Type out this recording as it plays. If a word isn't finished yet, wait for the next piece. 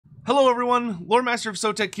Hello everyone, Loremaster of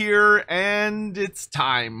Sotek here, and it's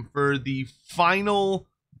time for the final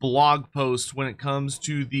blog post when it comes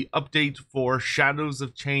to the update for Shadows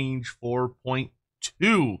of Change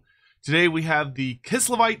 4.2. Today we have the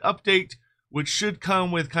Kislev update, which should come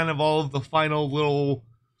with kind of all of the final little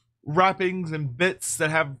wrappings and bits that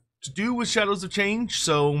have to do with Shadows of Change,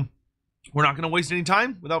 so we're not going to waste any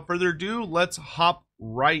time. Without further ado, let's hop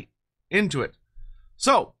right into it.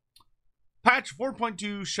 So, Patch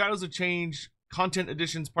 4.2 Shadows of Change Content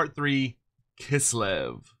Editions Part 3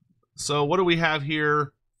 Kislev. So what do we have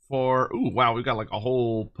here for... Ooh, wow, we've got like a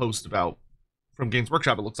whole post about from Games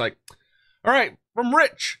Workshop, it looks like. All right, from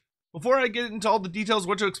Rich. Before I get into all the details of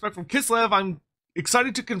what to expect from Kislev, I'm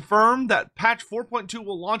excited to confirm that Patch 4.2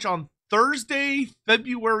 will launch on Thursday,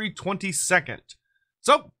 February 22nd.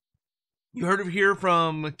 So, you heard it here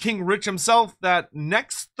from King Rich himself that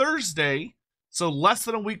next Thursday, so less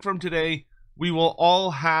than a week from today, we will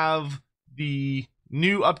all have the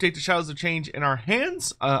new update to Shadows of Change in our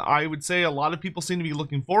hands. I would say a lot of people seem to be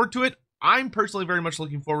looking forward to it. I'm personally very much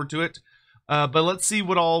looking forward to it. But let's see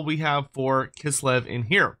what all we have for Kislev in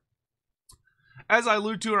here. As I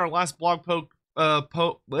alluded to in our last blog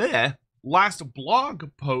last blog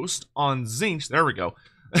post on Zinch, there we go.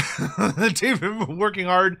 David, been working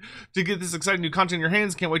hard to get this exciting new content in your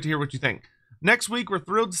hands. Can't wait to hear what you think. Next week, we're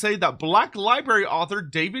thrilled to say that Black Library author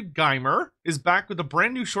David Geimer is back with a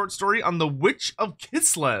brand new short story on the Witch of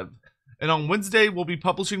Kislev. And on Wednesday, we'll be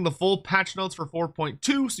publishing the full patch notes for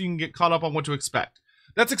 4.2 so you can get caught up on what to expect.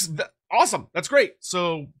 That's awesome. That's great.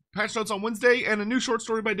 So, patch notes on Wednesday and a new short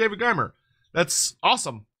story by David Geimer. That's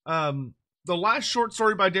awesome. The last short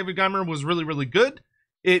story by David Geimer was really, really good.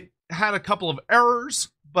 It had a couple of errors,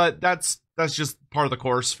 but that's just part of the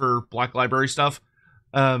course for Black Library stuff.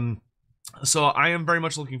 So I am very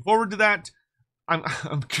much looking forward to that.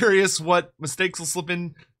 I'm curious what mistakes will slip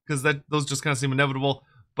in, because those just kind of seem inevitable.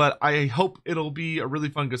 But I hope it'll be a really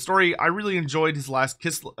fun, good story. I really enjoyed his last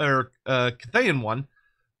Cathayan one.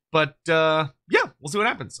 But yeah, we'll see what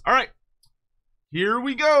happens. All right, here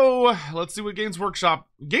we go. Let's see what Games Workshop.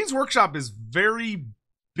 Games Workshop is very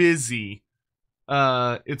busy.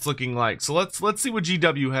 It's looking like. So let's see what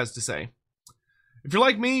GW has to say. If you're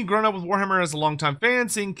like me, grown up with Warhammer as a longtime fan,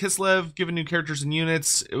 seeing Kislev given new characters and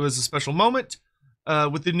units, it was a special moment.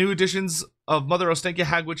 With the new additions of Mother Ostenka,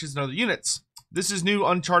 Hag Witches, and other units. This is new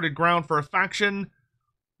uncharted ground for a faction.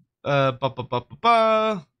 Taking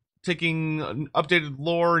updated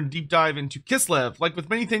lore and deep dive into Kislev. Like with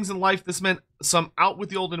many things in life, this meant some out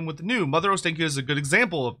with the old and with the new. Mother Ostenka is a good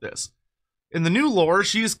example of this. In the new lore,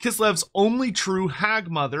 she is Kislev's only true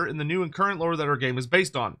Hag Mother in the new and current lore that our game is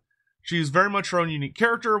based on. She is very much her own unique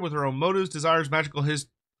character, with her own motives, desires, magical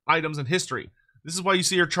items, and history. This is why you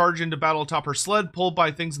see her charge into battle atop her sled, pulled by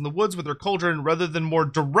things in the woods with her cauldron, rather than more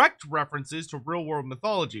direct references to real-world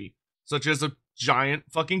mythology, such as a giant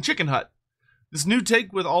fucking chicken hut. This new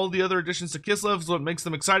take with all the other additions to Kislev is what makes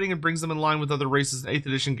them exciting and brings them in line with other races in 8th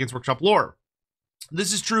edition Games Workshop lore.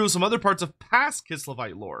 This is true of some other parts of past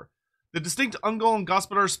Kislevite lore. The distinct Ungol and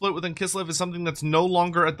Gospodar split within Kislev is something that's no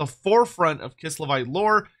longer at the forefront of Kislevite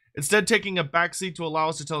lore, instead taking a backseat to allow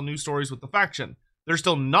us to tell new stories with the faction. There's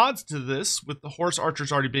still nods to this, with the horse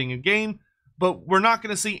archers already being in game, but we're not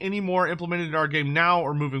going to see any more implemented in our game now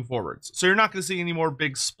or moving forwards. So you're not going to see any more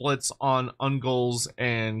big splits on Ungols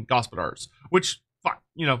and Gospodars, which, fine,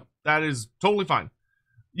 you know, that is totally fine.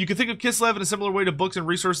 You can think of Kislev in a similar way to books and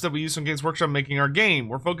resources that we use from Games Workshop making our game.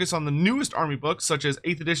 We're focused on the newest army books, such as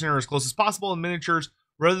 8th edition or as close as possible, and miniatures,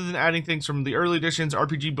 rather than adding things from the early editions,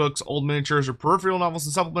 RPG books, old miniatures, or peripheral novels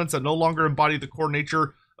and supplements that no longer embody the core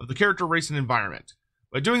nature of the character, race, and environment.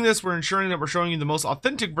 By doing this, we're ensuring that we're showing you the most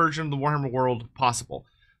authentic version of the Warhammer world possible.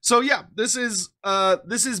 So yeah, this is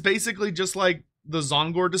basically just like the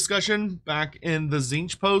Zongor discussion back in the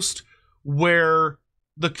Zinch post, where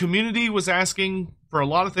the community was asking for a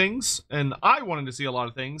lot of things, and I wanted to see a lot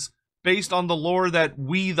of things, based on the lore that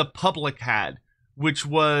we, the public, had, which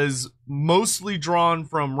was mostly drawn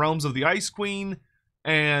from Realms of the Ice Queen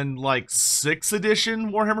and like 6th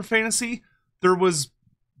edition Warhammer Fantasy. There was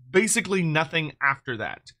basically nothing after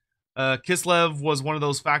that. Kislev was one of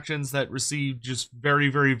those factions that received just very,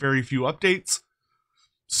 very, very few updates.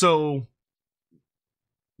 So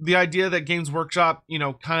the idea that Games Workshop, you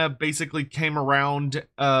know, kind of basically came around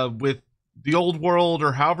with the old world,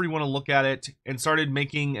 or however you want to look at it, and started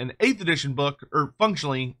making an 8th edition book, or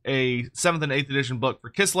functionally a 7th and 8th edition book for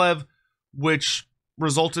Kislev, which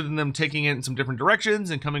resulted in them taking it in some different directions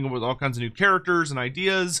and coming up with all kinds of new characters and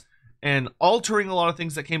ideas and altering a lot of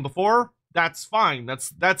things that came before. That's fine.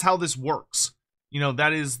 That's how this works. You know,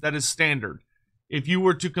 that is standard. if you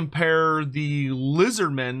were to compare the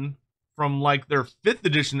Lizardmen from like their 5th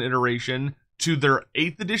edition iteration to their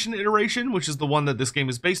 8th edition iteration, which is the one that this game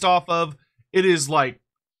is based off of, it is like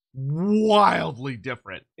wildly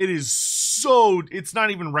different. It's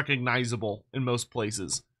not even recognizable in most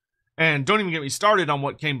places. And don't even get me started on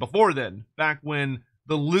what came before then, back when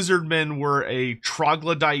the Lizardmen were a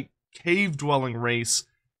troglodyte cave-dwelling race,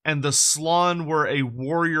 and the Slann were a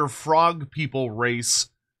warrior frog people race,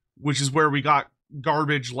 which is where we got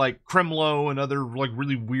garbage like Kremlo and other like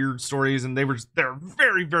really weird stories, and they're a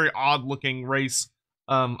very, very odd-looking race.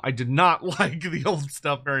 I did not like the old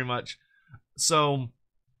stuff very much. So,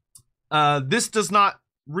 this does not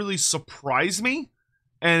really surprise me,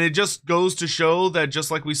 and it just goes to show that,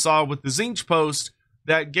 just like we saw with the Zinch post,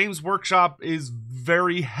 that Games Workshop is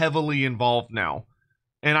very heavily involved now.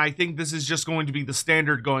 And I think this is just going to be the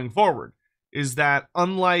standard going forward, is that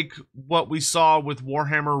unlike what we saw with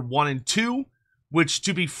Warhammer 1 and 2, which,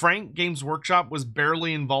 to be frank, Games Workshop was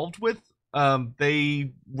barely involved with,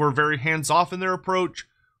 they were very hands-off in their approach,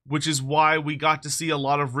 which is why we got to see a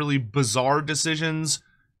lot of really bizarre decisions,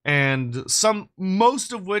 and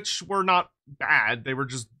most of which were not bad, they were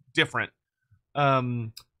just different.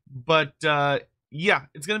 Yeah,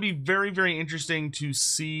 it's going to be very, very interesting to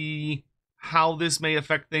see how this may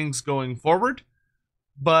affect things going forward,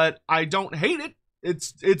 but I don't hate it.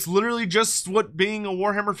 It's literally just what being a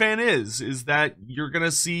Warhammer fan is that you're going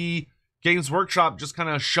to see Games Workshop just kind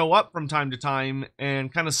of show up from time to time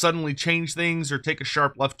and kind of suddenly change things or take a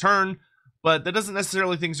sharp left turn, but that doesn't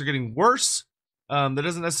necessarily mean things are getting worse. That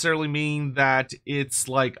doesn't necessarily mean that it's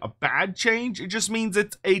like a bad change. It just means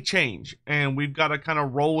it's a change, and we've got to kind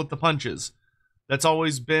of roll with the punches. That's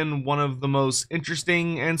always been one of the most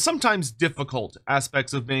interesting and sometimes difficult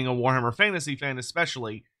aspects of being a Warhammer Fantasy fan,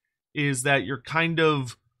 especially, is that you're kind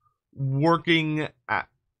of working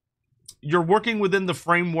within the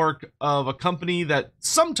framework of a company that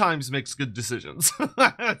sometimes makes good decisions.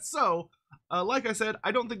 So, like I said,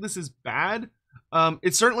 I don't think this is bad.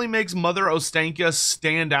 It certainly makes Mother Ostankia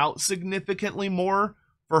stand out significantly more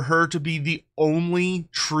for her to be the only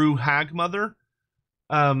true Hag Mother.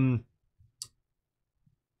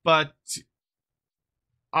 But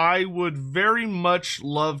I would very much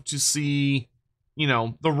love to see,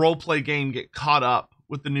 the roleplay game get caught up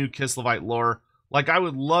with the new Kislevite lore. Like, I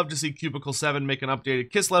would love to see Cubicle 7 make an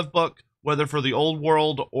updated Kislev book, whether for the old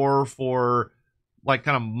world or for, like,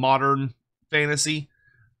 kind of modern fantasy.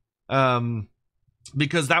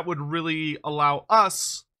 Because that would really allow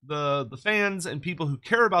us, the fans and people who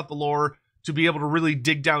care about the lore, to be able to really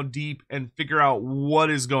dig down deep and figure out what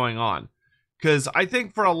is going on. Because I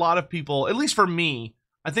think for a lot of people, at least for me,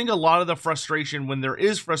 I think a lot of the frustration, when there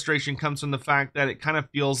is frustration, comes from the fact that it kind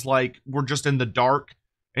of feels like we're just in the dark,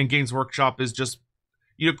 and Games Workshop is just,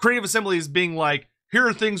 Creative Assembly is being like, here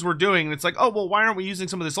are things we're doing, and it's like, oh, well, why aren't we using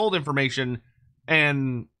some of this old information?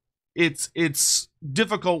 And it's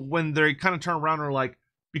difficult when they kind of turn around and are like,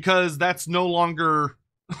 because that's no longer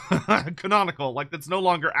canonical, like that's no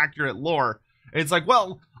longer accurate lore. And it's like,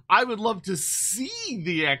 well, I would love to see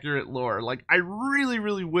the accurate lore. Like, I really,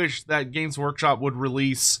 really wish that Games Workshop would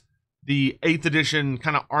release the 8th edition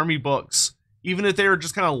kind of army books, even if they were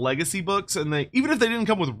just kind of legacy books, and even if they didn't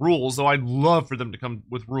come with rules, though I'd love for them to come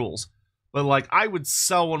with rules. But, like, I would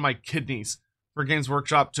sell one of my kidneys for Games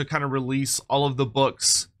Workshop to kind of release all of the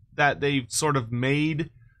books that they've sort of made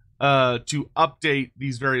to update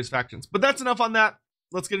these various factions. But that's enough on that.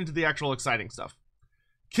 Let's get into the actual exciting stuff.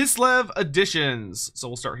 Kislev editions. So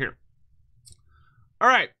we'll start here. All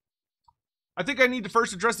right. I think I need to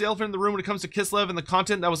first address the elephant in the room when it comes to Kislev and the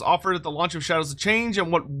content that was offered at the launch of Shadows of Change and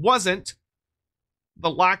what wasn't. The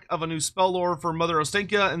lack of a new spell lore for Mother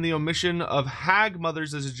Ostankia and the omission of Hag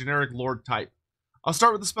Mothers as a generic lord type. I'll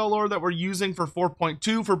start with the spell lore that we're using for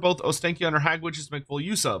 4.2 for both Ostankia and her Hag Witches to make full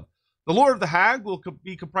use of. The lore of the Hag will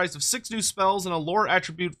be comprised of 6 new spells and a lore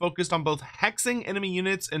attribute focused on both hexing enemy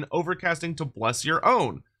units and overcasting to bless your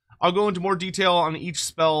own. I'll go into more detail on each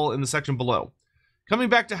spell in the section below. Coming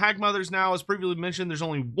back to Hag Mothers now, as previously mentioned, there's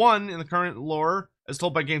only one in the current lore, as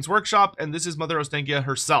told by Games Workshop, and this is Mother Ostankia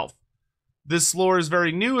herself. This lore is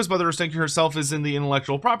very new, as Mother Ostankia herself is in the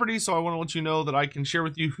intellectual property, so I want to let you know that I can share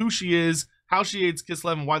with you who she is, how she aids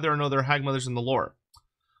Kislev, and why there are no other Hag Mothers in the lore.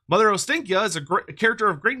 Mother Ostankia is a character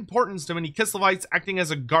of great importance to many Kislevites, acting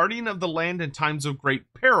as a guardian of the land in times of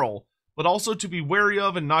great peril, but also to be wary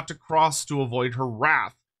of and not to cross to avoid her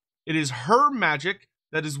wrath. It is her magic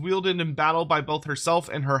that is wielded in battle by both herself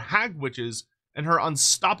and her Hag Witches, and her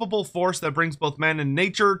unstoppable force that brings both man and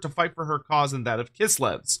nature to fight for her cause and that of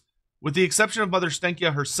Kislev's. With the exception of Mother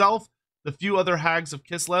Ostankia herself, the few other Hags of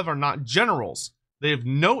Kislev are not generals. They have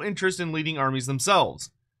no interest in leading armies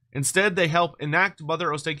themselves. Instead, they help enact Mother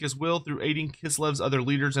Ostankya's will through aiding Kislev's other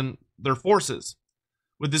leaders and their forces.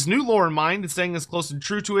 With this new lore in mind and staying as close and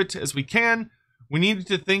true to it as we can, we need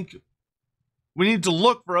to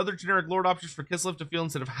look for other generic lord options for Kislev to field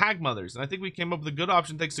instead of hag mothers. And I think we came up with a good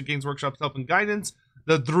option thanks to Games Workshop's help and guidance,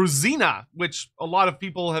 the Druzina, which a lot of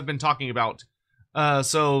people have been talking about.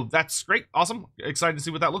 So that's great. Awesome. Excited to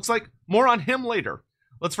see what that looks like. More on him later.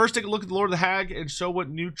 Let's first take a look at the Lord of the Hag and show what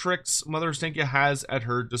new tricks Mother Ostankya has at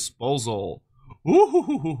her disposal.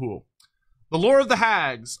 Ooh. The Lore of the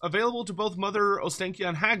Hags. Available to both Mother Ostankya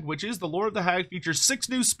and Hag Witches, the Lore of the Hag features 6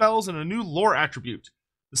 new spells and a new lore attribute.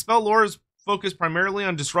 The spell lore is focused primarily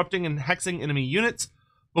on disrupting and hexing enemy units,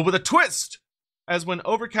 but with a twist, as when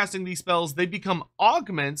overcasting these spells, they become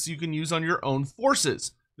augments you can use on your own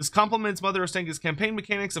forces. This complements Mother Ostankya's campaign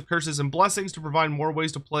mechanics of curses and blessings to provide more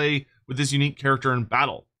ways to play with this unique character in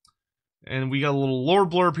battle. And we got a little lore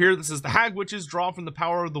blurb here that says, the Hag Witches draw from the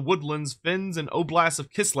power of the woodlands, fens, and oblasts of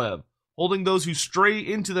Kislev, holding those who stray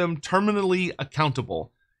into them terminally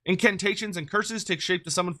accountable. Incantations and curses take shape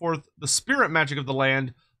to summon forth the spirit magic of the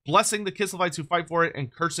land, blessing the Kislevites who fight for it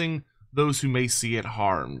and cursing those who may see it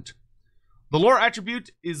harmed. The lore attribute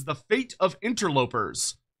is the fate of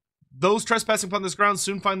interlopers. Those trespassing upon this ground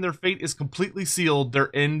soon find their fate is completely sealed, their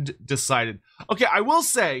end decided. Okay, I will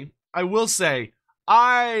say,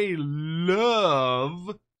 I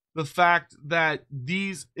love the fact that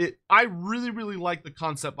I really like the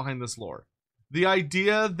concept behind this lore. The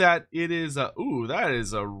idea that it is that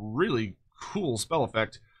is a really cool spell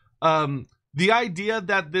effect. The idea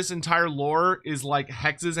that this entire lore is like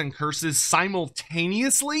hexes and curses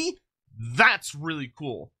simultaneously, that's really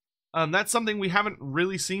cool. That's something we haven't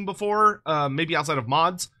really seen before, maybe outside of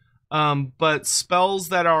mods. But spells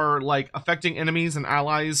that are like affecting enemies and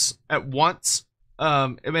allies at once,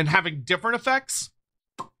 and having different effects,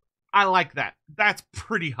 I like that. That's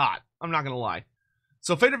pretty hot. I'm not gonna lie.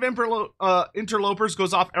 So Fate of Interlopers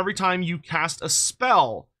goes off every time you cast a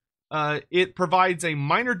spell. It provides a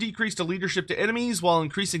minor decrease to leadership to enemies while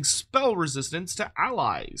increasing spell resistance to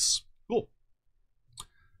allies. Cool.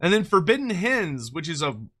 And then Forbidden Hens, which is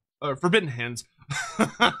Forbidden Hens.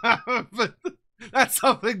 That's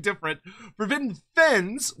something different. Forbidden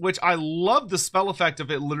Fens, which I love the spell effect of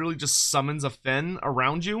it literally just summons a fen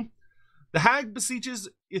around you. The Hag beseeches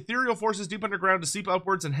ethereal forces deep underground to seep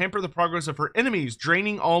upwards and hamper the progress of her enemies,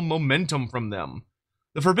 draining all momentum from them.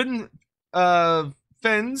 The Forbidden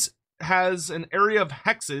Fens has an area of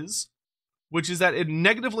hexes, which is that it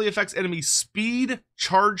negatively affects enemy speed,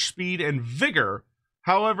 charge speed, and vigor.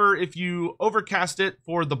 However, if you overcast it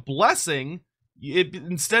for the blessing, it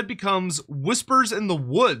instead becomes Whispers in the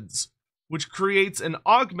Woods, which creates an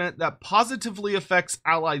augment that positively affects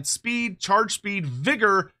allied speed, charge speed,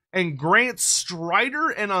 vigor, and grants Strider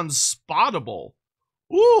and Unspottable.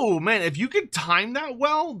 Ooh, man, if you could time that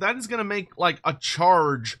well, that is going to make like a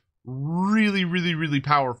charge really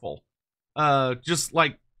powerful. Just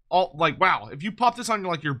like wow, if you pop this on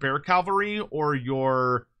like your bear cavalry or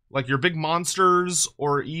your big monsters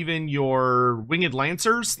or even your winged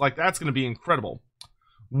lancers, like that's going to be incredible.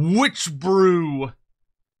 Witch Brew.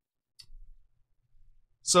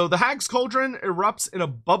 So the Hag's Cauldron erupts in a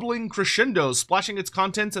bubbling crescendo, splashing its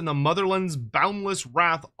contents in the motherland's boundless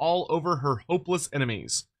wrath all over her hopeless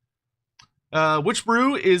enemies. Witch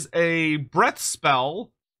Brew is a breath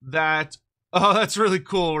spell that, oh, that's really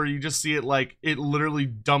cool, where you just see it like, it literally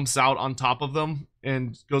dumps out on top of them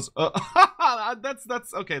and goes,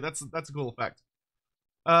 that's okay, that's a cool effect.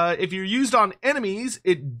 If you're used on enemies,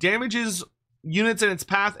 it damages units in its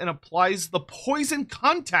path and applies the poison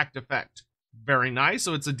contact effect. Very nice.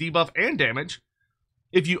 So it's a debuff and damage.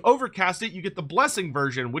 If you overcast it, you get the blessing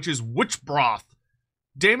version, which is Witch Broth.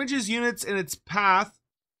 Damages units in its path.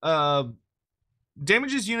 While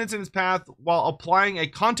applying a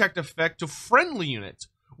contact effect to friendly units,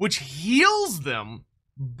 which heals them,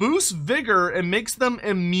 boosts vigor, and makes them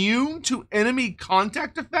immune to enemy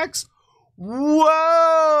contact effects.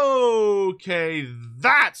 Whoa! Okay,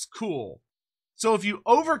 that's cool. So if you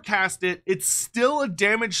overcast it, it's still a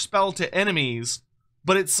damage spell to enemies,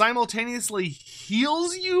 but it simultaneously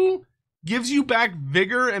heals you, gives you back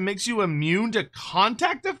vigor, and makes you immune to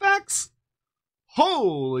contact effects?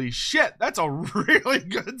 Holy shit, that's a really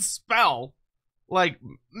good spell. Like,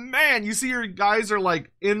 man, you see your guys are like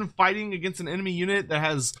in fighting against an enemy unit that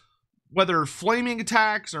has whether flaming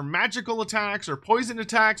attacks or magical attacks or poison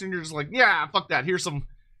attacks, and you're just like, yeah, fuck that. Here's some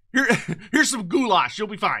goulash, you'll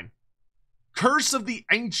be fine. Curse of the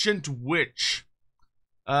Ancient Witch.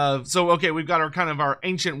 So okay, we've got our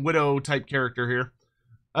ancient widow type character here.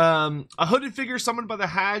 A hooded figure summoned by the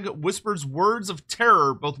hag whispers words of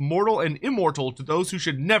terror, both mortal and immortal, to those who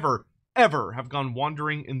should never, ever have gone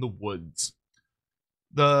wandering in the woods.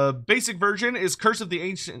 The basic version is Curse of the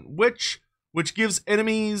Ancient Witch, which gives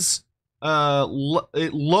enemies,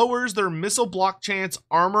 it lowers their missile block chance,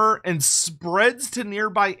 armor, and spreads to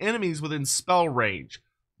nearby enemies within spell range.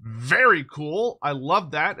 Very cool. I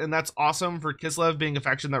love that, and that's awesome for Kislev being a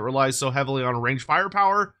faction that relies so heavily on range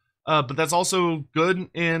firepower. But that's also good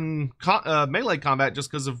in melee combat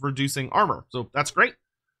just because of reducing armor. So that's great.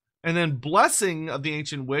 And then Blessing of the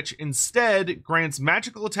Ancient Witch instead grants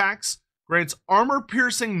magical attacks, grants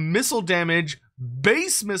armor-piercing missile damage,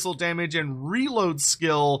 base missile damage, and reload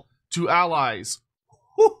skill to allies.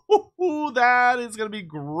 That is going to be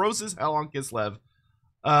gross as hell on Kislev.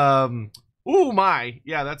 Oh my.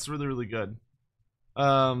 Yeah, that's really, really good.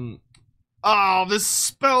 Oh, this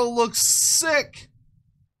spell looks sick.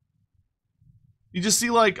 You just see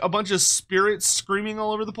like a bunch of spirits screaming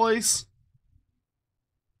all over the place.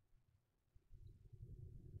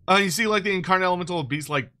 You see like the incarnate elemental beast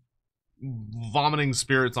like vomiting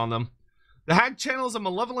spirits on them. The hag channels a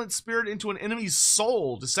malevolent spirit into an enemy's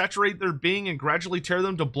soul to saturate their being and gradually tear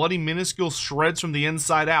them to bloody minuscule shreds from the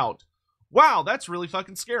inside out. Wow, that's really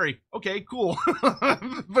fucking scary. Okay, cool.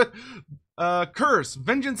 Curse,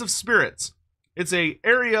 Vengeance of Spirits. It's a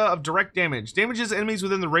area of direct damage. Damages enemies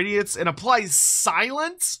within the radius and applies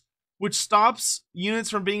silence, which stops units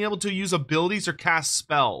from being able to use abilities or cast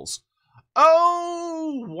spells.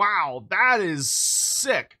 Oh, wow. That is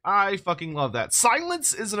sick. I fucking love that.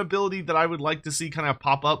 Silence is an ability that I would like to see kind of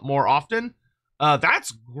pop up more often.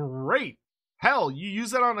 That's great. Hell, you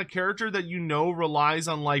use that on a character that you know relies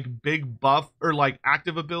on like big buff or like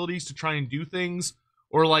active abilities to try and do things.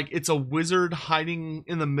 Or like it's a wizard hiding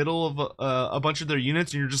in the middle of a bunch of their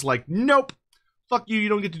units and you're just like, nope, fuck you, you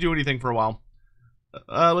don't get to do anything for a while.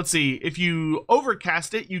 Let's see, if you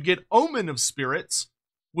overcast it, you get Omen of Spirits,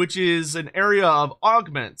 which is an area of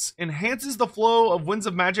augments, enhances the flow of winds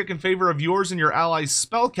of magic in favor of yours and your allies'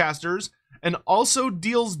 spellcasters, and also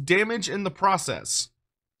deals damage in the process.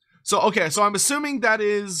 So, okay, so I'm assuming that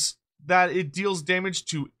is that it deals damage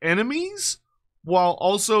to enemies, while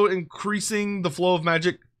also increasing the flow of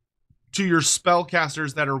magic to your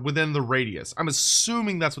spellcasters that are within the radius. I'm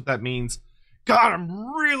assuming that's what that means. God,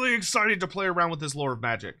 I'm really excited to play around with this lore of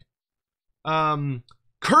magic.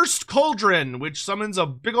 Cursed Cauldron, which summons a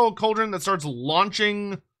big old cauldron that starts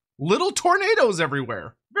launching little tornadoes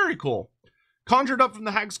everywhere. Very cool. Conjured up from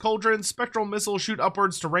the hag's cauldron, spectral missiles shoot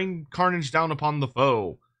upwards to rain carnage down upon the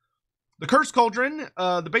foe. The Cursed Cauldron,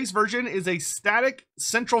 the base version, is a static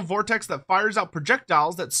central vortex that fires out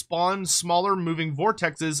projectiles that spawn smaller moving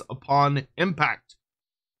vortexes upon impact.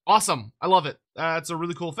 Awesome. I love it. That's a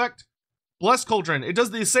really cool effect. Blessed Cauldron, it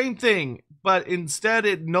does the same thing, but instead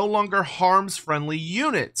it no longer harms friendly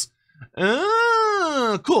units.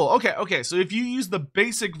 Cool. Okay. So if you use the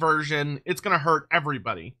basic version, it's going to hurt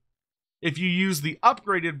everybody. If you use the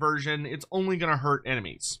upgraded version, it's only going to hurt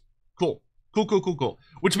enemies. Cool. Cool.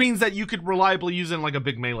 Which means that you could reliably use it in like a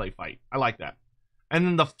big melee fight. I like that. And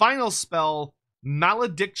then the final spell,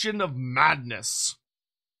 Malediction of Madness.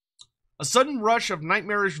 A sudden rush of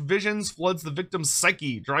nightmarish visions floods the victim's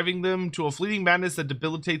psyche, driving them to a fleeting madness that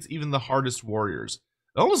debilitates even the hardest warriors.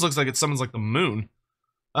 It almost looks like it summons like the moon.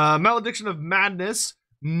 Malediction of Madness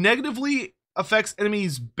negatively affects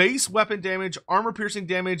enemies' base weapon damage, armor-piercing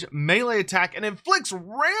damage, melee attack, and inflicts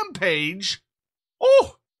rampage.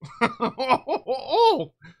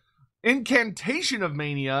 Incantation of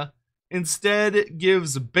Mania instead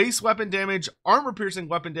gives base weapon damage, armor-piercing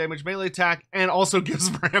weapon damage, melee attack, and also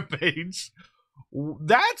gives rampage.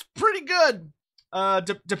 That's pretty good.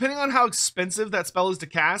 Depending on how expensive that spell is to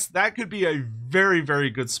cast, that could be a very, very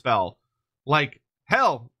good spell. Like,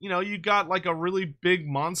 hell, you know, you got like a really big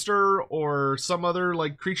monster or some other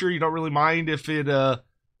like creature you don't really mind if it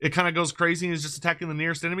kind of goes crazy and is just attacking the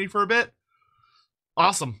nearest enemy for a bit.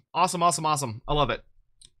 Awesome. I love it.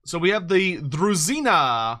 So we have the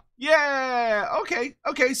Druzina. Yeah.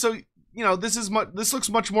 Okay. So, you know, this looks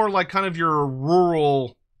much more like kind of your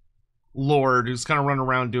rural lord who's kind of running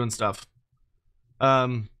around doing stuff.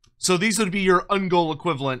 So these would be your Ungol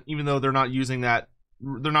equivalent, even though they're not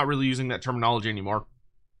really using that terminology anymore.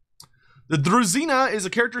 The Druzina is a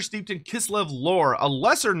character steeped in Kislev lore, a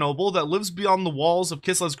lesser noble that lives beyond the walls of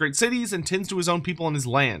Kislev's great cities and tends to his own people and his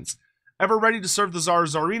lands. Ever ready to serve the Tsar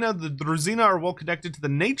Tsarina, the Druzina are well connected to the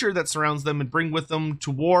nature that surrounds them and bring with them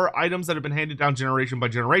to war items that have been handed down generation by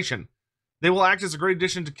generation. They will act as a great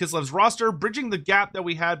addition to Kislev's roster, bridging the gap that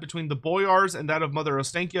we had between the Boyars and that of Mother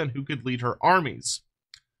Ostankia and who could lead her armies.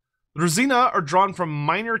 The Druzina are drawn from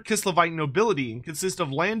minor Kislevite nobility and consist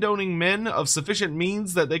of landowning men of sufficient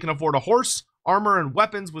means that they can afford a horse, armor, and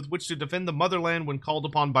weapons with which to defend the motherland when called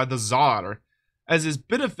upon by the Tsar. As is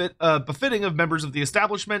befitting of members of the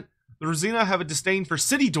establishment, the Druzina have a disdain for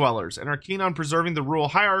city dwellers and are keen on preserving the rural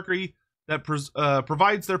hierarchy that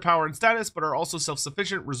provides their power and status, but are also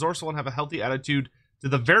self-sufficient, resourceful, and have a healthy attitude to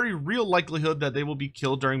the very real likelihood that they will be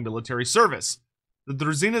killed during military service. The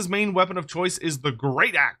Druzina's main weapon of choice is the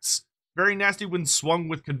Great Axe, very nasty when swung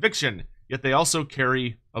with conviction, yet they also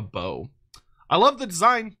carry a bow. I love the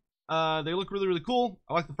design. They look really, really cool.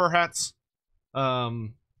 I like the fur hats.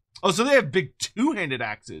 Oh, so they have big two-handed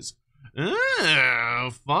axes.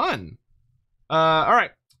 Fun. All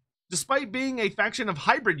right. Despite being a faction of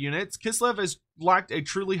hybrid units, Kislev has lacked a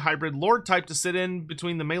truly hybrid lord type to sit in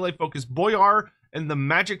between the melee-focused Boyar and the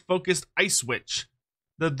magic-focused Ice Witch.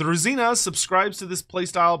 The Druzina subscribes to this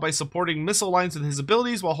playstyle by supporting missile lines with his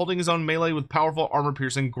abilities while holding his own melee with powerful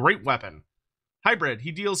armor-piercing great weapon. Hybrid,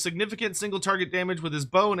 he deals significant single-target damage with his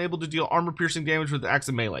bow and able to deal armor-piercing damage with the axe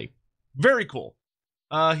and melee. Very cool.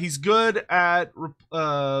 He's good at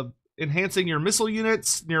enhancing your missile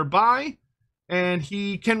units nearby, and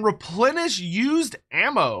he can replenish used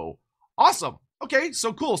ammo. Awesome. Okay,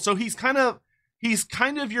 so cool. So he's kind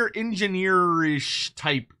of your engineer-ish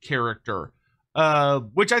type character.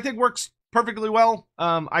 Which I think works perfectly well.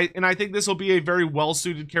 I think this will be a very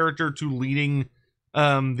well-suited character to leading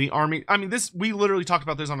the army. I mean, we literally talked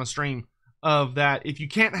about this on a stream of that. If you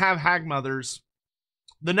can't have hag mothers,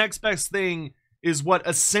 the next best thing is what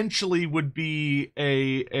essentially would be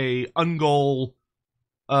a Ungol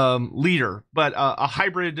leader, but a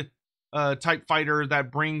hybrid type fighter that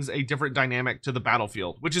brings a different dynamic to the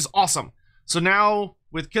battlefield, which is awesome. So now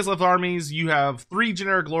with Kislev armies, you have 3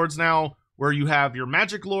 generic lords now, where you have your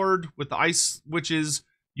magic lord with the ice witches,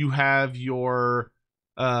 you have your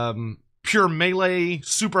pure melee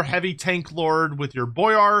super heavy tank lord with your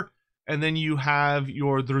Boyar, and then you have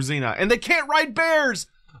your Druzina. And they can't ride bears!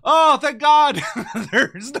 Oh, thank God!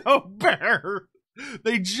 There's no bear!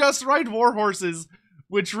 They just ride war horses,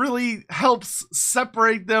 which really helps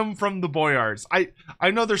separate them from the Boyars. I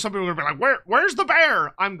know there's some people who are going to be like, where's the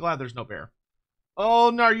bear? I'm glad there's no bear.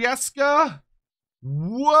 Oh, Naryeska?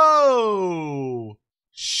 Whoa!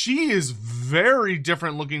 She is very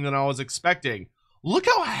different looking than I was expecting. Look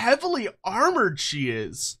how heavily armored she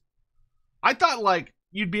is. I thought, like,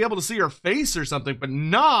 you'd be able to see her face or something, but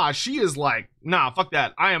nah, she is like, nah, fuck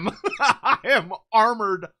that. I am I am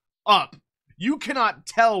armored up. You cannot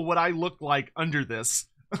tell what I look like under this.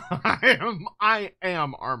 I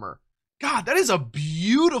am armor. God, that is a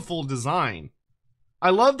beautiful design.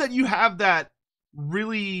 I love that you have that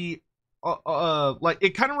really like,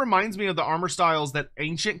 it kind of reminds me of the armor styles that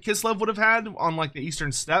ancient Kislev would have had on like the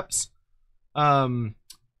Eastern Steppes.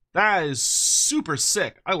 That is super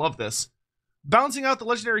sick. I love this. Balancing out the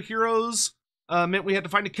legendary heroes meant we had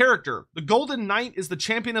to find a character. The Golden Knight is the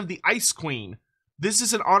champion of the Ice Queen. This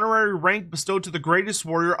is an honorary rank bestowed to the greatest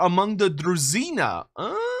warrior among the Druzina.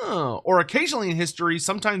 Or occasionally in history,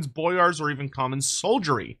 sometimes boyars or even common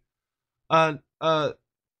soldiery.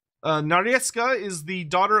 Naryeska is the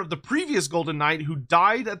daughter of the previous Golden Knight who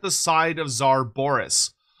died at the side of Tsar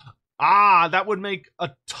Boris. That would make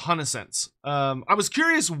a ton of sense. I was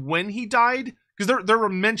curious when he died, because there were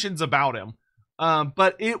mentions about him.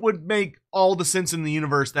 But it would make all the sense in the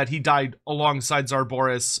universe that he died alongside Tsar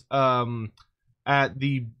Boris at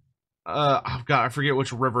the... oh god, I forget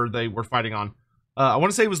which river they were fighting on. I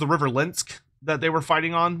want to say it was the River Linsk that they were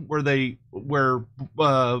fighting on, where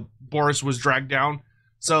Boris was dragged down.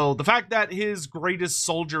 So the fact that his greatest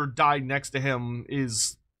soldier died next to him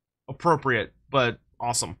is appropriate, but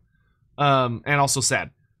awesome. And also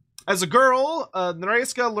sad. As a girl,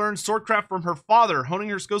 Naryeska learned swordcraft from her father, honing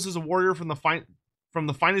her skills as a warrior from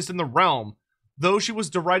the finest in the realm. Though she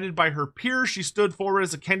was derided by her peers, she stood forward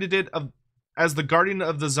as a candidate as the guardian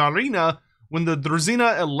of the Tsarina when the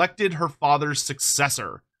Druzina elected her father's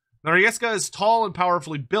successor. Naryeska is tall and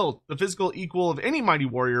powerfully built, the physical equal of any mighty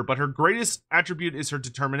warrior, but her greatest attribute is her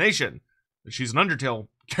determination. She's an Undertale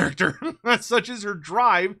character, such as her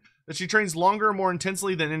drive, that she trains longer and more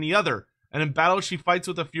intensely than any other, and in battle she fights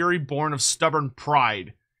with a fury born of stubborn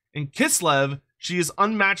pride. In Kislev, she is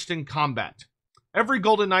unmatched in combat. Every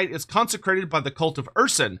Golden Knight is consecrated by the cult of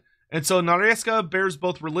Ursun, and so Naryeska bears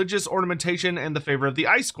both religious ornamentation and the favor of the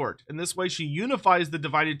Ice Court. In this way, she unifies the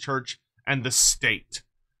divided church and the state.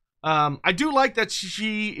 I do like that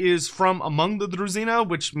she is from among the Druzina,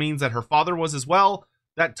 which means that her father was as well.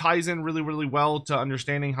 That ties in really, really well to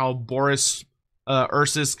understanding how Boris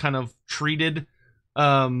Ursus kind of treated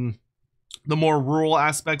the more rural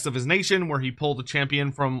aspects of his nation, where he pulled a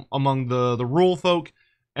champion from among the rural folk,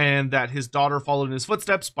 and that his daughter followed in his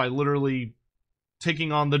footsteps by literally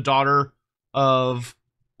taking on the daughter of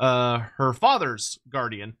her father's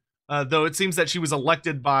guardian. Though it seems that she was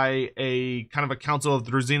elected by a kind of a council of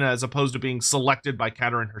the Druzina as opposed to being selected by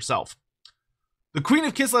Katerin herself. The Queen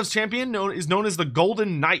of Kislev's champion is known as the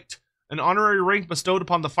Golden Knight, an honorary rank bestowed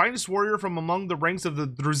upon the finest warrior from among the ranks of the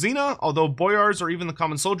Druzina, although boyars or even the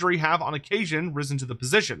common soldiery have on occasion risen to the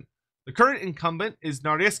position. The current incumbent is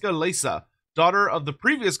Naryeska Lesa, daughter of the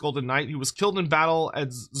previous Golden Knight, who was killed in battle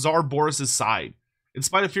at Tsar Boris's side. In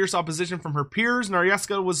spite of fierce opposition from her peers,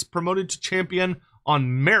 Naryeska was promoted to champion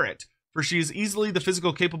on merit, for she is easily the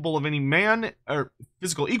physical equal of any man,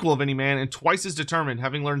 and twice as determined,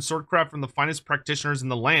 having learned swordcraft from the finest practitioners in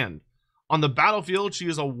the land. On the battlefield, she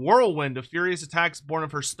is a whirlwind of furious attacks born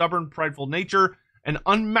of her stubborn, prideful nature, and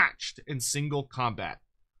unmatched in single combat.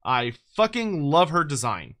 I fucking love her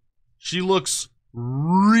design. She looks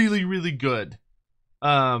really, really good.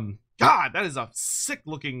 God, that is a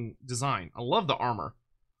sick-looking design. I love the armor.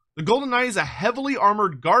 The Golden Knight is a heavily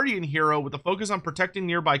armored guardian hero with a focus on protecting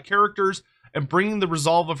nearby characters and bringing the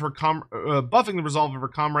resolve of her buffing the resolve of her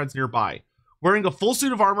comrades nearby. Wearing a full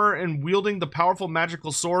suit of armor and wielding the powerful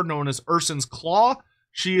magical sword known as Ursun's Claw,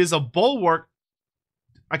 she is a bulwark.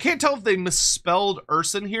 I can't tell if they misspelled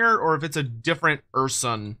Ursun here or if it's a different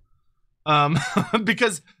Ursun.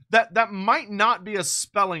 Because that might not be a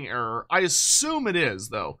spelling error. I assume it is,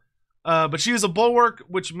 though. But she is a bulwark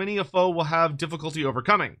which many a foe will have difficulty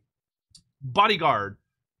overcoming. Bodyguard.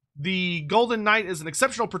 The Golden Knight is an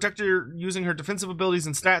exceptional protector, using her defensive abilities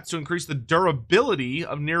and stats to increase the durability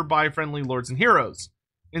of nearby friendly lords and heroes.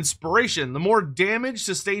 Inspiration. The more damage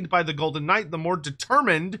sustained by the Golden Knight, the more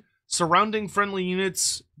determined surrounding friendly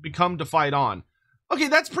units become to fight on. Okay,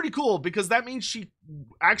 that's pretty cool, because that means she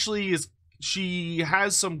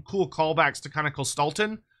has some cool callbacks to kind of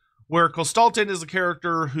Kostaltin, where Kostaltin is a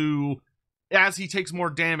character who, as he takes more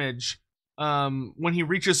damage, when he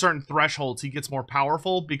reaches certain thresholds, he gets more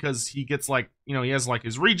powerful, because he gets like, he has like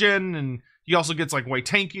his regen, and he also gets like way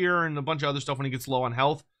tankier and a bunch of other stuff when he gets low on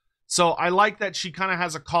health. So I like that she kind of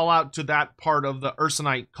has a call out to that part of the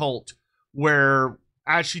Ursunite cult, where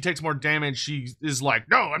as she takes more damage, she is like,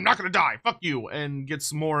 no, I'm not going to die. Fuck you. And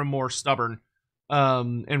gets more and more stubborn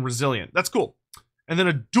and resilient. That's cool. And then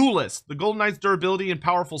a duelist. The Golden Knight's durability and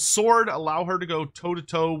powerful sword allow her to go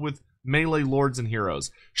toe-to-toe with melee lords and heroes.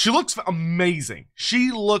 She looks amazing. She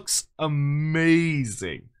looks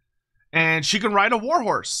amazing. And she can ride a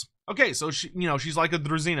warhorse. Okay, so she, she's like a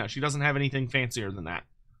Druzina. She doesn't have anything fancier than that.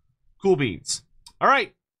 Cool beans. All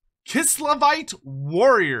right. Kislevite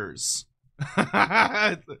warriors.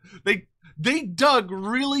 They dug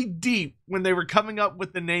really deep when they were coming up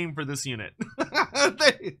with the name for this unit.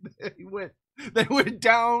 They went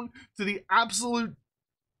down to the absolute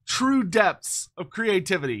true depths of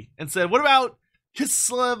creativity and said, what about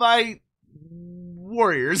Kislevite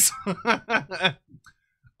warriors?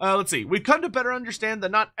 Let's see. We've come to better understand that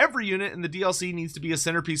not every unit in the DLC needs to be a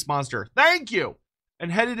centerpiece monster. Thank you!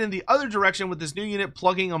 And headed in the other direction with this new unit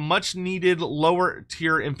plugging a much needed lower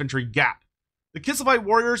tier infantry gap. The Kislevite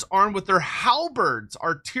warriors, armed with their halberds,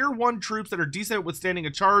 are tier 1 troops that are decent at withstanding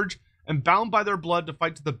a charge and bound by their blood to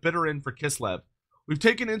fight to the bitter end for Kislev. We've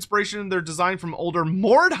taken inspiration in their design from older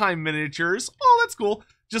Mordheim miniatures. Oh, that's cool.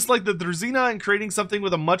 Just like the Druzina, and creating something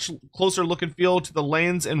with a much closer look and feel to the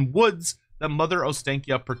lands and woods that Mother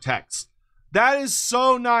Ostankia protects. That is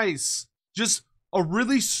so nice. Just a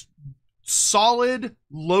really solid,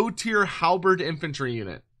 low-tier halberd infantry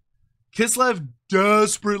unit. Kislev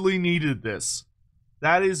desperately needed this.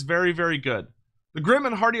 That is very, very good. The grim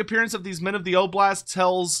and hardy appearance of these men of the Oblast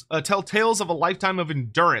tell tales of a lifetime of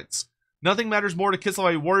endurance. Nothing matters more to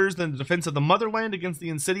Kislevite warriors than the defense of the motherland against the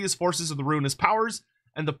insidious forces of the ruinous powers,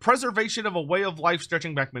 and the preservation of a way of life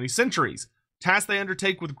stretching back many centuries. Tasks they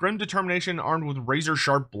undertake with grim determination, armed with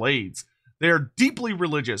razor-sharp blades. They are deeply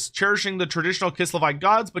religious, cherishing the traditional Kislevite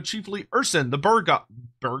gods, but chiefly Ursun, the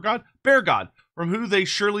bear god, from who they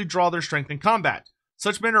surely draw their strength in combat.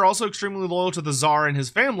 Such men are also extremely loyal to the Tsar and his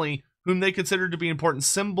family, whom they consider to be important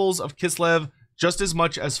symbols of Kislev just as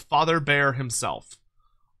much as Father Bear himself.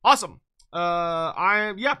 Awesome.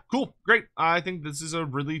 Yeah, cool, great. I think this is a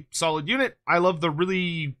really solid unit. I love the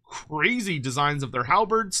really crazy designs of their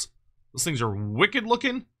halberds. Those things are wicked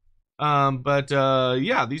looking.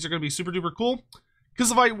 Yeah, these are going to be super duper cool.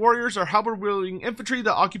 Kislevite warriors are halberd-wielding infantry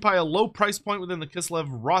that occupy a low price point within the Kislev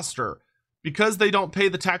roster. Because they don't pay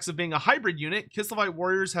the tax of being a hybrid unit, Kislevite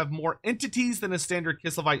warriors have more entities than a standard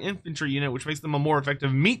Kislevite infantry unit, which makes them a more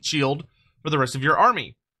effective meat shield for the rest of your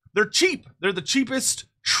army. They're cheap. They're the cheapest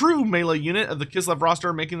true melee unit of the Kislev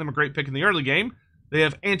roster, making them a great pick in the early game. They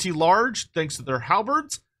have anti-large thanks to their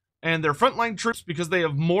halberds, and their frontline troops because they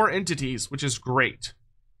have more entities, which is great.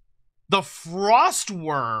 The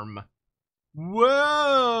Frostworm.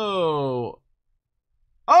 Whoa.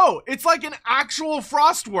 Oh, it's like an actual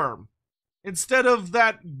Frostworm instead of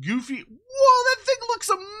that goofy. Whoa, that thing looks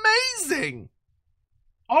amazing.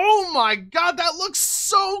 Oh my god, that looks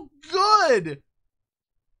so good.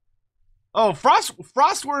 Oh,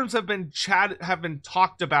 frostworms have been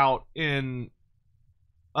talked about in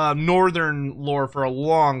northern lore for a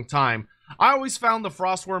long time. I always found the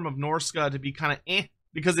Frostworm of Norska to be kind of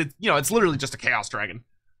because it's literally just a chaos dragon.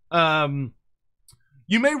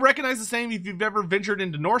 You may recognize the name if you've ever ventured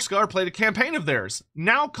into Norska or played a campaign of theirs.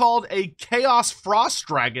 Now called a Chaos Frost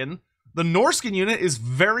Dragon, the Norskan unit is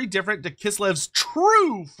very different to Kislev's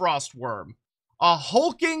true Frostworm, a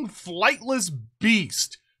hulking, flightless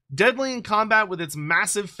beast, deadly in combat with its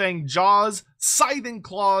massive fanged jaws, scything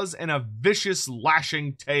claws, and a vicious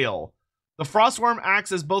lashing tail. The Frostworm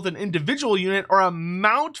acts as both an individual unit or a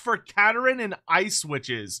mount for Katerin and Ice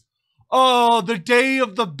Witches. Oh, the day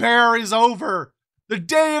of the bear is over! The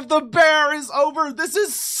day of the bear is over! This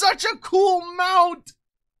is such a cool mount!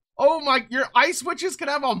 Oh my, your Ice Witches can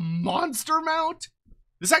have a monster mount?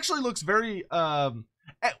 This actually looks very,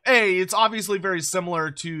 it's obviously very similar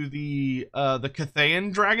to the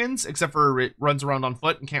Cathayan dragons, except for it runs around on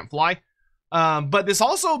foot and can't fly. But this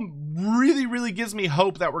also really, really gives me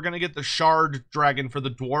hope that we're going to get the Shard Dragon for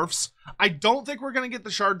the dwarfs. I don't think we're going to get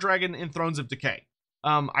the Shard Dragon in Thrones of Decay.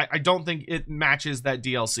 I don't think it matches that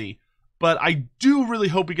DLC. But I do really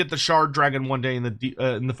hope we get the Shard Dragon one day in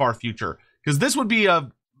the far future. Because this would be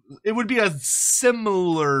a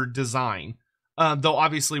similar design, though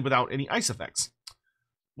obviously without any ice effects.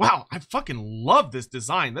 Wow, I fucking love this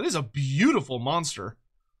design. That is a beautiful monster.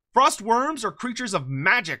 Frost worms are creatures of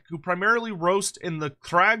magic who primarily roast in the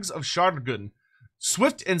crags of Shargun.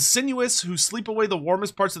 Swift and sinuous who sleep away the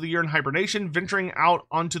warmest parts of the year in hibernation, venturing out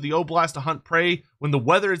onto the oblast to hunt prey when the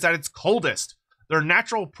weather is at its coldest. Their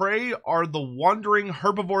natural prey are the wandering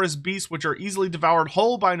herbivorous beasts which are easily devoured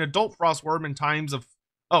whole by an adult frostworm in times of...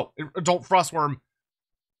 Oh, adult frostworm,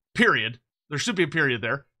 period. There should be a period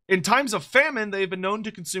there. In times of famine, they have been known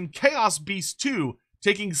to consume chaos beasts too,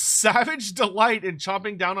 taking savage delight in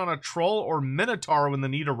chomping down on a troll or minotaur when the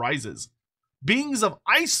need arises. Beings of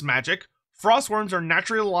ice magic, frostworms are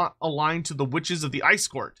naturally aligned to the witches of the ice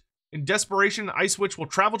court. In desperation, an ice witch will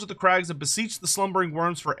travel to the crags and beseech the slumbering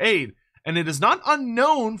worms for aid, and it is not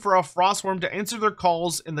unknown for a frostworm to answer their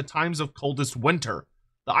calls in the times of coldest winter.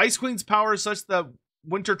 The Ice Queen's power is such that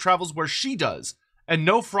winter travels where she does, and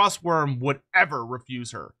no frostworm would ever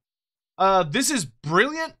refuse her. This is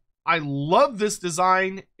brilliant. I love this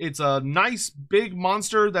design. It's a nice big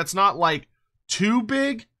monster that's not like too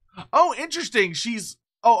big. Oh, interesting. She's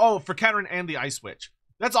for Katerin and the Ice Witch.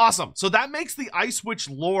 That's awesome. So that makes the Ice Witch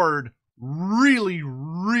Lord really,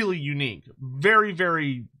 really unique. Very,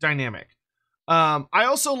 very dynamic. I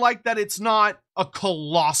also like that it's not a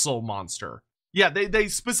colossal monster. Yeah, they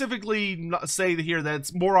specifically say here that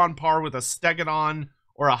it's more on par with a Stegodon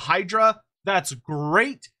or a Hydra. That's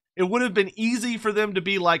great. It would have been easy for them to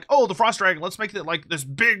be like, oh, the Frost Dragon, let's make it like this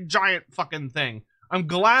big giant fucking thing. I'm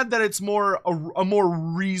glad that it's a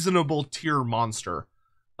more reasonable tier monster.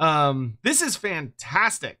 This is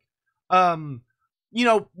fantastic. You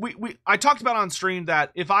know, I talked about on stream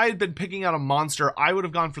that if I had been picking out a monster, I would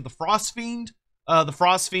have gone for the Frost Fiend. The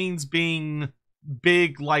Frost Fiends being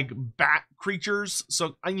big, like, bat creatures.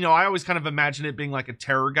 So, you know, I always kind of imagine it being like a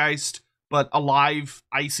Terrorgeist, but alive,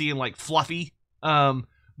 icy, and, like, fluffy.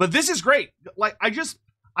 But this is great. Like, I just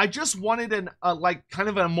wanted like, kind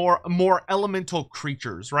of a more elemental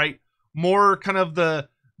creatures, right? More kind of the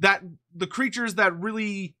creatures that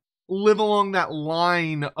really live along that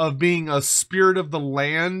line of being a spirit of the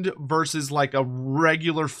land versus like a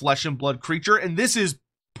regular flesh and blood creature. And this is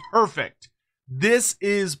perfect. This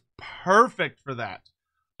is perfect for that.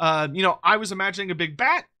 You know, I was imagining a big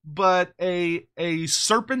bat, but a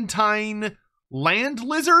serpentine land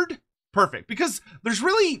lizard. Perfect. Because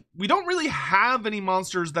we don't really have any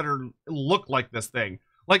monsters that look like this thing.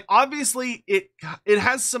 Like, obviously it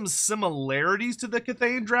has some similarities to the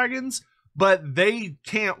Cathayan dragons, but they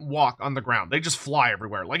can't walk on the ground. They just fly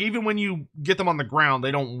everywhere. Like, even when you get them on the ground,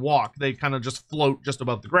 they don't walk. They kind of just float just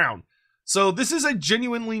above the ground. So this is a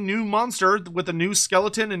genuinely new monster with a new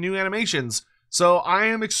skeleton and new animations. So I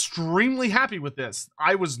am extremely happy with this.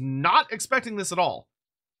 I was not expecting this at all.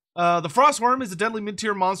 The Frostworm is a deadly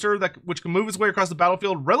mid-tier monster which can move its way across the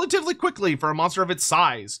battlefield relatively quickly for a monster of its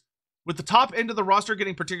size. With the top end of the roster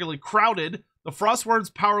getting particularly crowded, The Frostworm's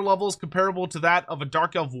power level is comparable to that of a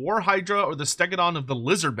Dark Elf War Hydra or the Stegodon of the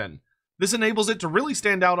Lizardmen. This enables it to really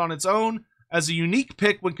stand out on its own as a unique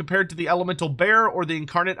pick when compared to the Elemental Bear or the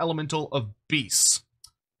Incarnate Elemental of Beasts.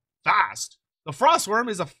 Fast. The Frostworm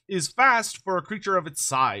is fast for a creature of its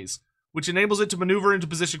size, which enables it to maneuver into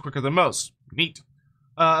position quicker than most. Neat.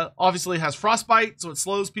 Obviously it has Frostbite, so it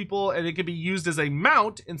slows people, and it can be used as a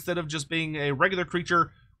mount instead of just being a regular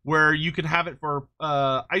creature, where you can have it for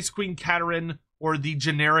Ice Queen Katarine or the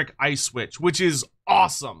generic Ice Switch, which is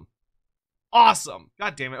awesome. Awesome.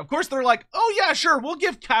 God damn it. Of course they're like, oh yeah, sure, we'll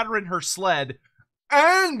give Katarine her sled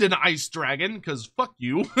and an Ice Dragon, because fuck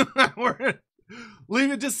you.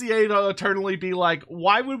 Leave it to CA to eternally be like,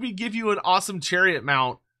 why would we give you an awesome chariot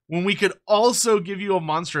mount when we could also give you a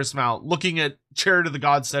monstrous mount, looking at Chariot of the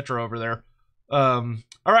God Cetra over there. All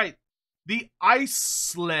right. The Ice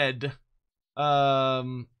Sled.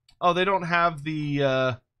 Oh, they don't have the...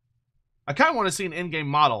 I kind of want to see an in-game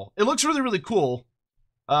model. It looks really, really cool.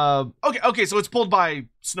 Okay, so it's pulled by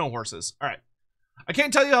snow horses. All right. I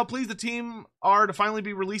can't tell you how pleased the team are to finally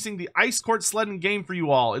be releasing the Ice Court sled in game for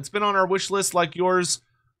you all. It's been on our wish list like yours,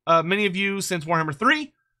 many of you, since Warhammer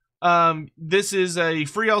 3. This is a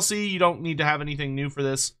free LC. You don't need to have anything new for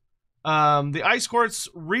this. The Ice Court's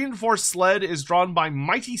reinforced sled is drawn by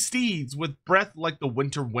mighty steeds with breath like the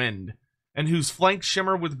winter wind, and whose flanks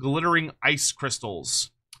shimmer with glittering ice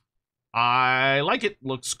crystals. I like it.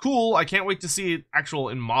 Looks cool. I can't wait to see it actual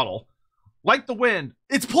in model. Like the wind.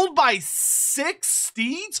 It's pulled by 6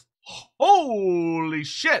 steeds? Holy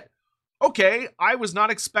shit. Okay, I was not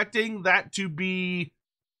expecting that to be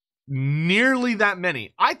nearly that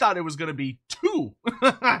many. I thought it was going to be 2,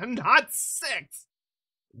 not 6.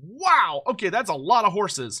 Wow. Okay, that's a lot of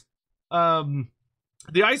horses.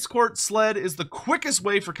 The Ice Court sled is the quickest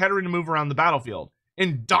way for Katarine to move around the battlefield.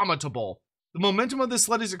 Indomitable. The momentum of this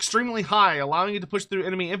sled is extremely high, allowing it to push through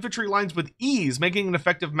enemy infantry lines with ease, making an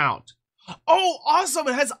effective mount. Oh, awesome!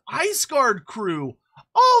 It has Ice Guard crew.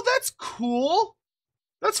 Oh, that's cool.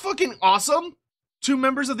 That's fucking awesome. 2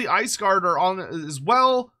 members of the Ice Guard are on as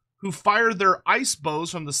well, who fire their ice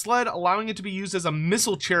bows from the sled, allowing it to be used as a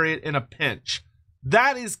missile chariot in a pinch.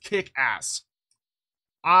 That is kick-ass.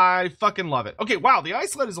 I fucking love it. Okay, wow, the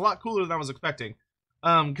Ice Sled is a lot cooler than I was expecting.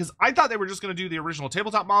 Because I thought they were just going to do the original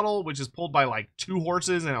tabletop model, which is pulled by like 2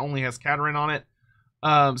 horses and it only has Katarine on it.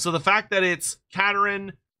 So the fact that it's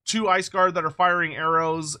Katarine, 2 Ice Guard that are firing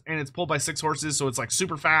arrows, and it's pulled by 6 horses, so it's like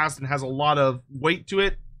super fast and has a lot of weight to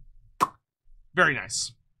it. Very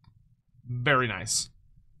nice. Very nice.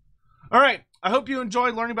 All right, I hope you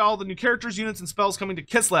enjoyed learning about all the new characters, units, and spells coming to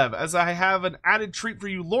Kislev, as I have an added treat for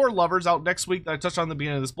you lore lovers out next week that I touched on at the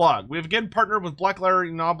beginning of this blog. We have again partnered with Black Letter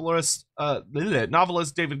novelist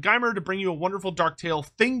David Geimer to bring you a wonderful dark tale,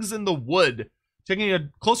 Things in the Wood, taking a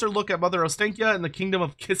closer look at Mother Ostenkia and the Kingdom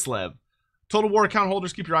of Kislev. Total War account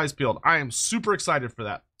holders, keep your eyes peeled. I am super excited for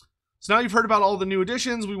that. So now you've heard about all the new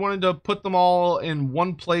additions, we wanted to put them all in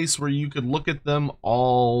one place where you could look at them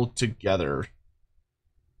all together.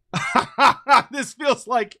 This feels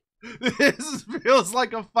like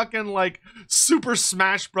a fucking like Super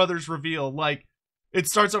Smash Brothers reveal. Like it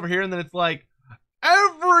starts over here and then it's like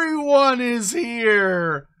everyone is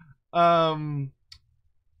here. Yeah.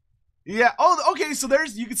 Oh, okay. So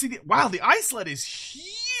there's, you can see wow, the Ice Sled is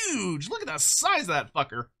huge. Look at the size of that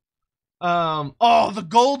fucker. Oh, the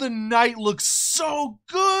Golden Knight looks so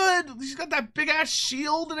good. He's got that big ass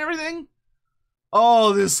shield and everything.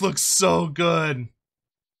 Oh, this looks so good.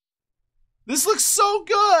 This looks so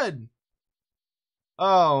good.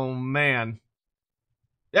 Oh, man.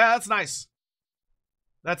 Yeah, that's nice.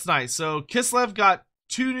 That's nice. So Kislev got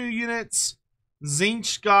 2 new units.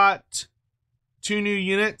 Tzeentch got 2 new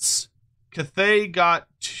units. Cathay got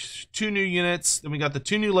 2 new units. Then we got the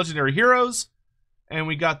 2 new legendary heroes. And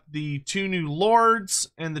we got the 2 new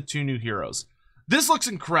lords and the 2 new heroes. This looks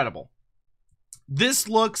incredible. This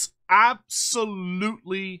looks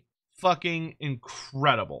absolutely fucking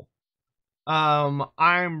incredible.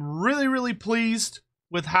 I'm really, really pleased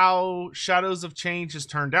with how Shadows of Change has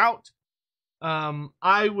turned out.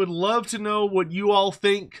 I would love to know what you all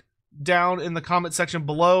think down in the comment section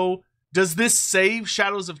below. Does this save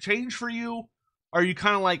Shadows of Change for you? Are you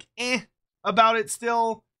kind of like, about it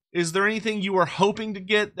still? Is there anything you were hoping to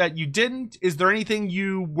get that you didn't? Is there anything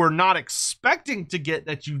you were not expecting to get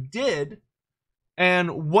that you did?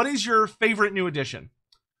 And what is your favorite new addition?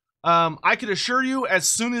 I can assure you, as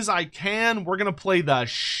soon as I can, we're gonna play the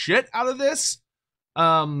shit out of this.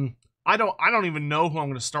 I don't even know who I'm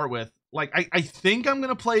gonna start with. Like, I think I'm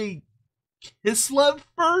gonna play Kislev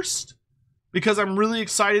first, because I'm really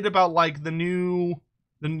excited about like the new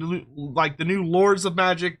the new Lords of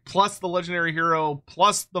Magic, plus the legendary hero,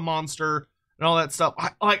 plus the monster and all that stuff.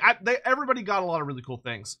 Everybody got a lot of really cool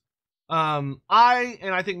things.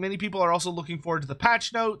 I think many people are also looking forward to the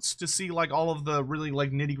patch notes to see like all of the really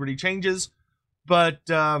like nitty-gritty changes. But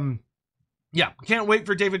yeah, can't wait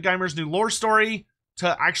for David Geimer's new lore story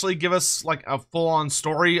to actually give us like a full-on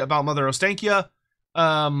story about Mother Ostankya.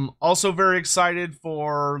 Also very excited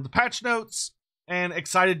for the patch notes and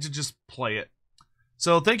excited to just play it.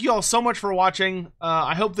 So thank you all so much for watching.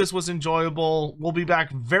 I hope this was enjoyable. We'll be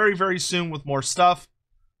back very, very soon with more stuff.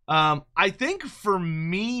 I think for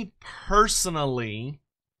me personally,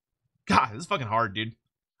 God, this is fucking hard, dude.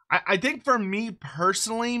 I think for me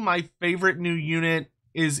personally, my favorite new unit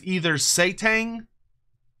is either Sotek,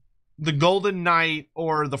 the Golden Knight,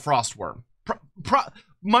 or the Frostworm.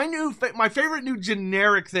 My favorite new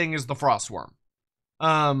generic thing is the Frostworm.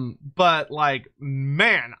 But like,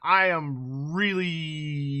 man, I am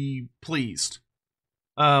really pleased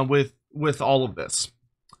with all of this.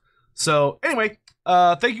 So anyway,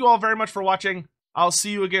 thank you all very much for watching. I'll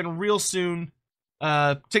see you again real soon.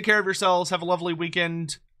 Take care of yourselves. Have a lovely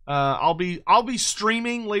weekend. I'll be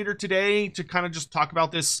streaming later today to kind of just talk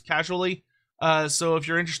about this casually. So if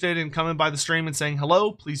you're interested in coming by the stream and saying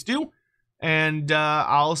hello, please do. And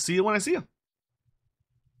I'll see you when I see you.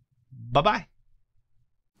 Bye-bye.